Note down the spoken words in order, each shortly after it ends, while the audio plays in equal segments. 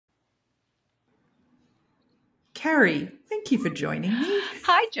Carrie, thank you for joining me.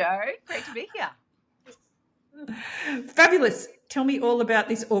 Hi, Joe. Great to be here. Fabulous. Tell me all about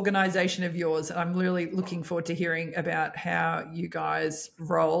this organisation of yours. I'm really looking forward to hearing about how you guys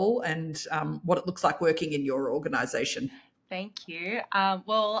roll and what it looks like working in your organisation. Thank you.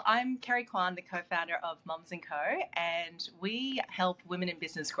 Well, I'm Carrie Kwan, the co-founder of Mums & Co, and we help women in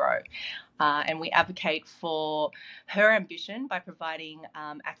business grow. And we advocate for her ambition by providing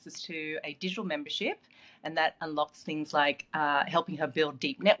access to a digital membership, and that unlocks things like helping her build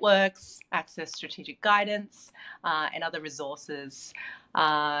deep networks, access strategic guidance, and other resources.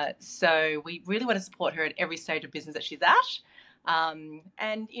 So we really want to support her at every stage of business that she's at.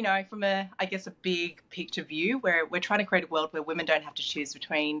 And, you know, from a big picture view, where we're trying to create a world where women don't have to choose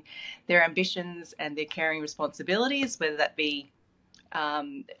between their ambitions and their caring responsibilities, whether that be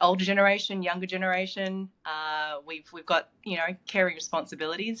older generation, younger generation. We've got, you know, caring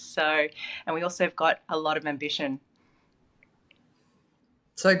responsibilities. So, and we also have got a lot of ambition.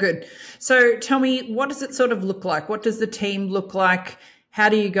 So good. So tell me, what does it sort of look like? What does the team look like? How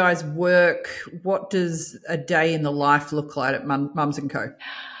do you guys work? What does a day in the life look like at Mums & Co?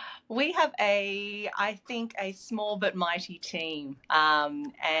 We have a small but mighty team,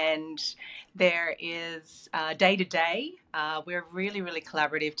 and there is day to day. We're a really, really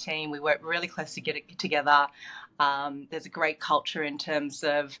collaborative team. We work really close together. There's a great culture in terms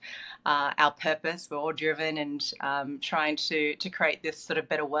of our purpose. We're all driven and trying to create this sort of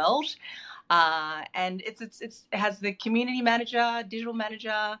better world. And it has the community manager, digital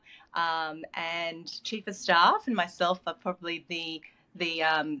manager, and chief of staff, and myself are probably the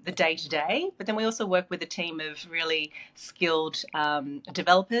day-to-day, but then we also work with a team of really skilled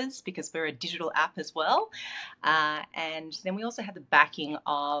developers, because we're a digital app as well. And then we also have the backing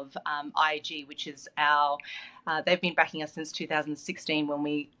of IG, which is they've been backing us since 2016 when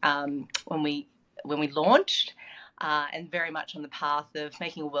we launched. And very much on the path of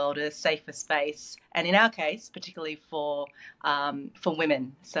making a world a safer space, and in our case, particularly for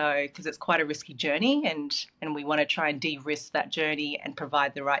women. So, because it's quite a risky journey, and we want to try and de-risk that journey and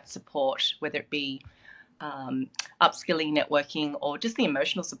provide the right support, whether it be upskilling, networking, or just the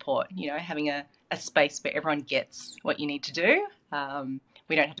emotional support. You know, having a space where everyone gets what you need to do.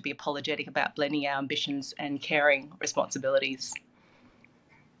 We don't have to be apologetic about blending our ambitions and caring responsibilities.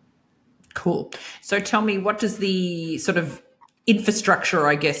 Cool. So tell me, what does the sort of infrastructure,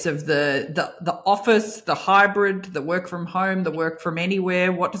 I guess, of the office, the hybrid, the work from home, the work from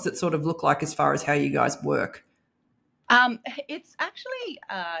anywhere, what does it sort of look like as far as how you guys work? It's actually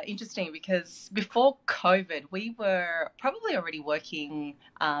interesting, because before COVID, we were probably already working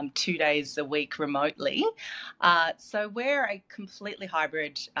 2 days a week remotely. So we're a completely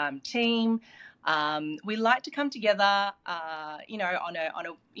hybrid team. We like to come together, you know, on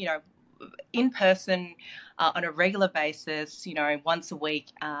a in person on a regular basis, you know, once a week,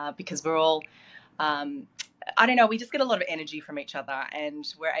 because we're all, I don't know, we just get a lot of energy from each other, and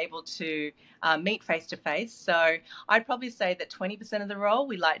we're able to meet face to face. So I'd probably say that 20% of the role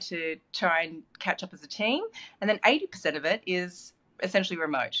we like to try and catch up as a team, and then 80% of it is essentially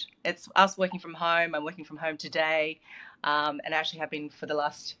remote. It's us working from home. I'm working from home today, and actually have been for the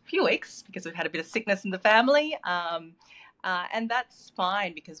last few weeks, because we've had a bit of sickness in the family. And that's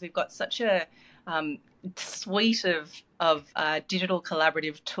fine, because we've got such a suite of digital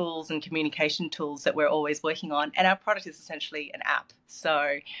collaborative tools and communication tools that we're always working on, and our product is essentially an app.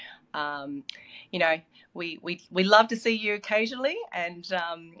 So, you know, we love to see you occasionally, and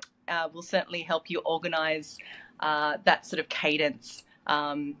we'll certainly help you organise that sort of cadence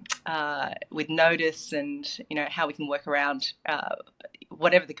with notice, and you know how we can work around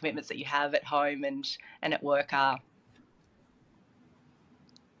whatever the commitments that you have at home and at work are.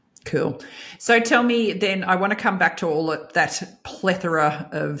 Cool. So tell me then, I want to come back to all of that plethora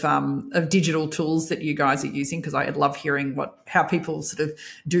of digital tools that you guys are using, because I love hearing how people sort of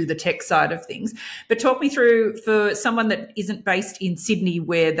do the tech side of things. But talk me through, for someone that isn't based in Sydney,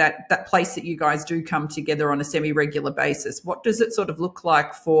 where that place that you guys do come together on a semi-regular basis, what does it sort of look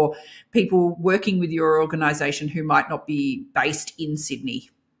like for people working with your organisation who might not be based in Sydney?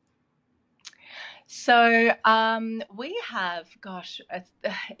 So we have,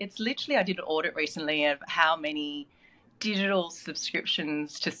 it's literally, I did an audit recently of how many digital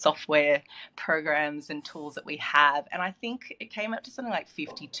subscriptions to software programs and tools that we have, and I think it came up to something like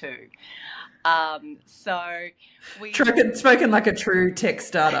 52. So we spoken like a true tech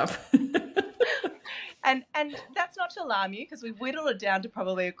startup. And that's not to alarm you, because we've whittled it down to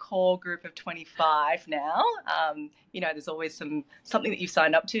probably a core group of 25 now. You know, there's always something that you've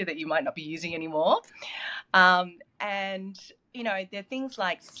signed up to that you might not be using anymore. And there are things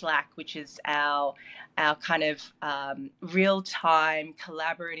like Slack, which is our kind of real-time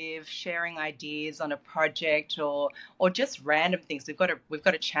collaborative sharing ideas on a project, or just random things. We've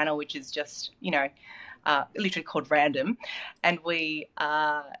got a channel which is just literally called Random, and we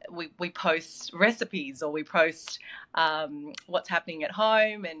post recipes, or we post what's happening at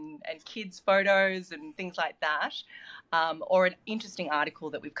home, and kids photos and things like that, or an interesting article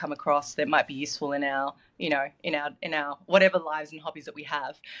that we've come across that might be useful in our whatever lives and hobbies that we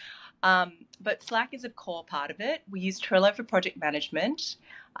have. But Slack is a core part of it. We use Trello for project management.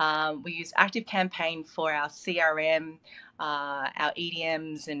 We use ActiveCampaign for our CRM, our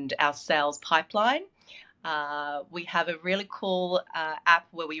EDMs, and our sales pipeline. We have a really cool app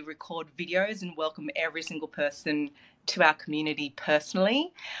where we record videos and welcome every single person to our community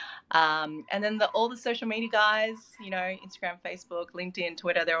personally. And then all the social media guys, Instagram, Facebook, LinkedIn,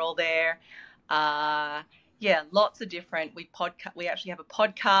 Twitter, they're all there. Yeah, lots of different. We actually have a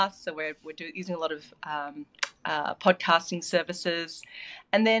podcast, so we're using a lot of podcasting services,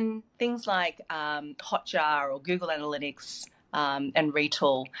 and then things like Hotjar or Google Analytics, and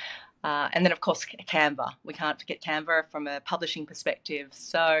Retool. And then, of course, Canva. We can't forget Canva from a publishing perspective.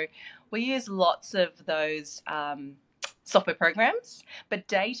 So we use lots of those software programs. But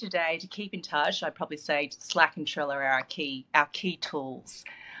day to day, to keep in touch, I'd probably say Slack and Trello are our key tools.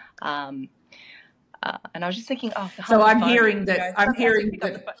 And I was just thinking, so I'm hearing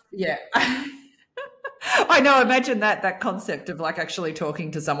that, yeah. I know. Imagine that concept of like actually talking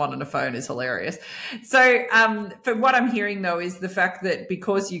to someone on a phone is hilarious. So, for what I'm hearing though is the fact that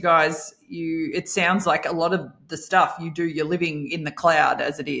because you guys, it sounds like a lot of the stuff you do, you're living in the cloud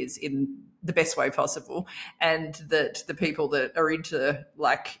as it is, in the best way possible, and that the people that are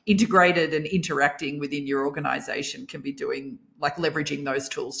integrated and interacting within your organization can be doing, like, leveraging those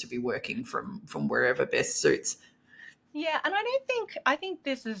tools to be working from wherever best suits. Yeah, and I think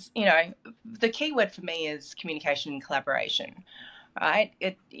this is, the key word for me is communication and collaboration, right?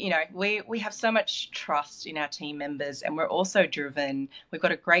 We have so much trust in our team members, and we're also driven. We've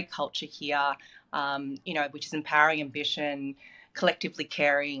got a great culture here, which is empowering ambition, collectively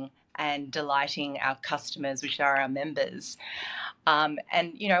caring, and delighting our customers, which are our members. And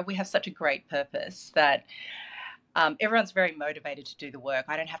we have such a great purpose that everyone's very motivated to do the work.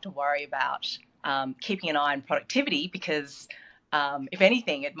 I don't have to worry about keeping an eye on productivity, because if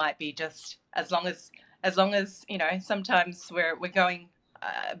anything, it might be just as long as sometimes we're going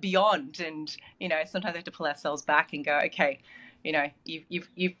beyond, and sometimes we have to pull ourselves back and go, okay,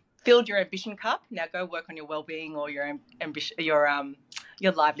 you've filled your ambition cup, now go work on your well-being, or your ambition,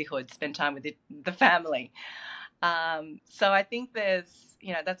 your livelihood, spend time with the family. So I think that's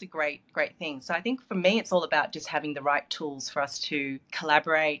a great thing. So I think for me, it's all about just having the right tools for us to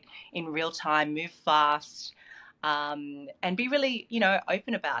collaborate in real time, move fast, and be really,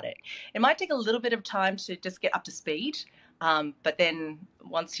 open about it. It might take a little bit of time to just get up to speed, but then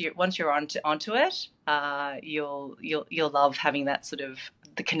once you're onto it, you'll love having that sort of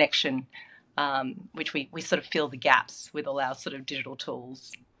the connection, which we sort of fill the gaps with all our sort of digital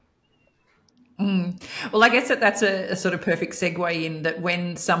tools. Well, I guess that's a sort of perfect segue in that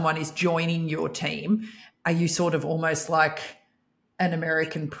when someone is joining your team, are you sort of almost like an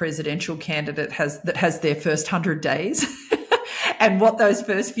American presidential candidate that has their first 100 days and what those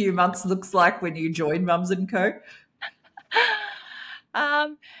first few months looks like when you join Mums and Co?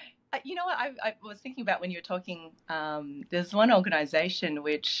 You know what, I was thinking about when you were talking, there's one organization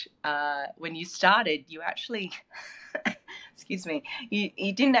which when you started, you actually excuse me,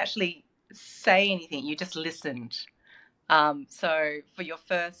 you didn't actually say anything, you just listened. So for your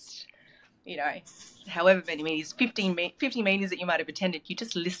first, however many meetings, 50 meetings that you might have attended, you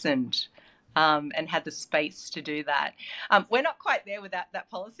just listened, and had the space to do that. We're not quite there with that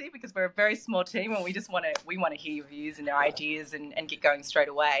policy, because we're a very small team, and we want to hear your views and your ideas and get going straight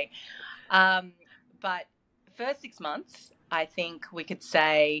away. But first 6 months, I think we could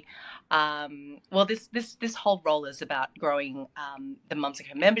say, this whole role is about growing the Mums and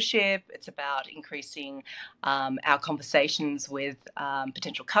Co membership. It's about increasing our conversations with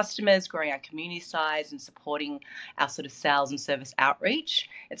potential customers, growing our community size, and supporting our sort of sales and service outreach.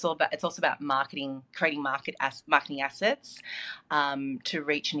 It's also about marketing, creating marketing assets to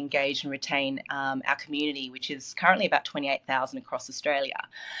reach and engage and retain our community, which is currently about 28,000 across Australia.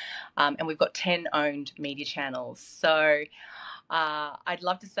 And we've got 10 owned media channels. So I'd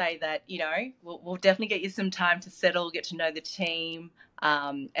love to say that, we'll definitely get you some time to settle, get to know the team,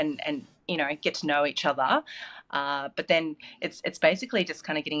 and get to know each other. But then it's basically just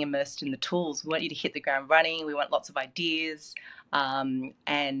kind of getting immersed in the tools. We want you to hit the ground running. We want lots of ideas,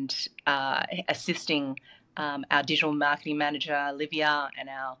 and assisting our digital marketing manager, Olivia, and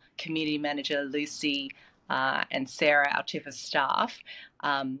our community manager, Lucy, and Sarah, our chief of staff,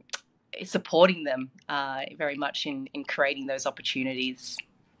 supporting them very much in creating those opportunities.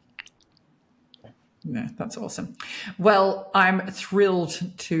 Yeah, that's awesome. Well, I'm thrilled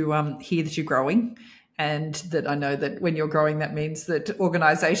to hear that you're growing, and that I know that when you're growing, that means that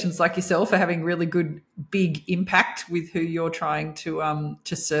organisations like yourself are having really good, big impact with who you're trying to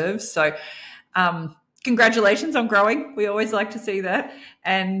serve. So, congratulations on growing. We always like to see that,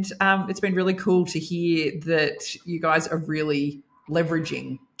 and it's been really cool to hear that you guys are really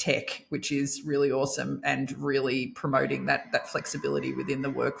leveraging tech, which is really awesome, and really promoting that flexibility within the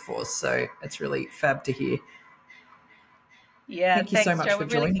workforce. So it's really fab to hear. Yeah, Thank you so thanks, much Joe. for We're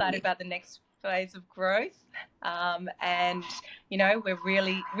really joining excited me. about the next phase of growth. And, we're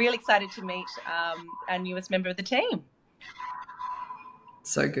really, really excited to meet our newest member of the team.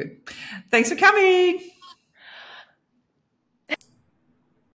 So good. Thanks for coming.